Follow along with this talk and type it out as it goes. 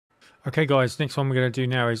Okay guys, next one we're going to do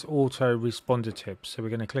now is autoresponder tips. So we're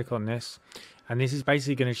going to click on this, and this is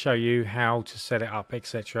basically going to show you how to set it up,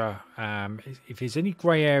 etc. If there's any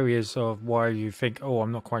grey areas of why you think, oh,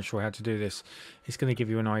 I'm not quite sure how to do this, it's going to give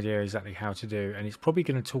you an idea exactly how to do. And it's probably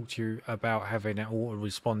going to talk to you about having an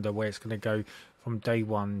autoresponder where it's going to go from day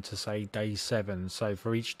 1 to say day 7. So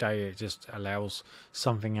for each day it just allows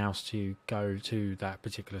something else to go to that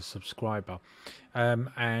particular subscriber.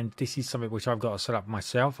 And this is something which I've got to set up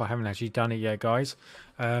myself. I haven't actually done it yet, guys.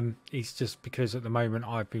 It's just because at the moment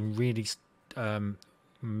I've been really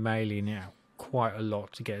mailing out quite a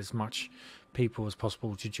lot to get as much people as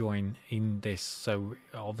possible to join in this. So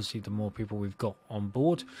obviously the more people we've got on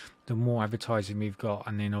board, the more advertising we've got,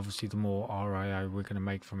 and then obviously the more RIO we're going to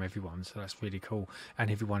make from everyone. So that's really cool,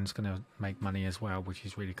 and everyone's going to make money as well, which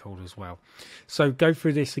is really cool as well. So go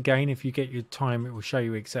through this again if you get your time, it will show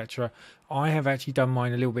you, etc. I have actually done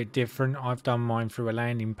mine a little bit different. I've done mine through a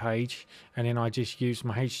landing page, and then I just used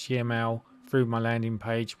my HTML through my landing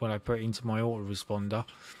page when I put it into my autoresponder.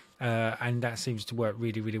 And that seems to work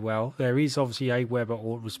really well. There is obviously a web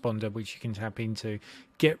autoresponder which you can tap into,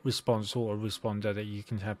 get response autoresponder that you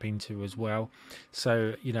can tap into as well.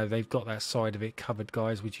 So you know they've got that side of it covered,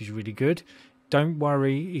 guys, which is really good. Don't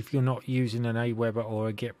worry if you're not using an Aweber or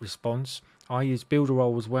a get response. I use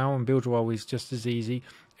Builderall as well, and Builderall is just as easy.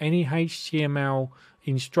 Any HTML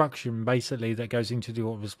instruction basically that goes into the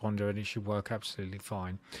autoresponder, and it should work absolutely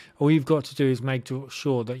fine. All you've got to do is make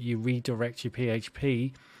sure that you redirect your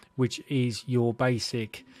PHP, which is your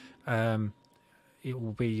basic it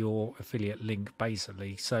will be your affiliate link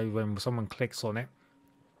basically. So when someone clicks on it,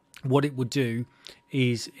 what it will do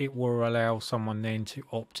is it will allow someone then to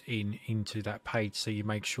opt in into that page, so you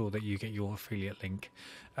make sure that you get your affiliate link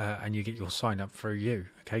and you get your sign up through you.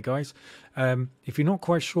 Okay guys, if you're not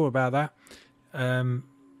quite sure about that,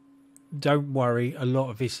 don't worry, a lot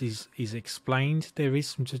of this is explained. There is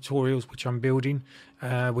some tutorials which I'm building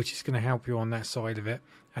which is going to help you on that side of it,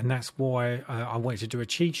 and that's why I wanted to do a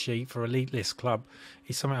cheat sheet for Elite List Club.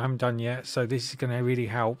 It's something I haven't done yet, so this is going to really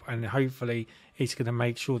help, and hopefully it's going to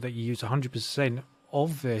make sure that you use 100%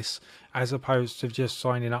 of this as opposed to just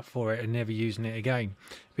signing up for it and never using it again,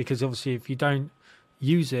 because obviously if you don't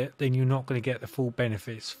use it then you're not going to get the full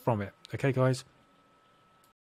benefits from it. Okay guys.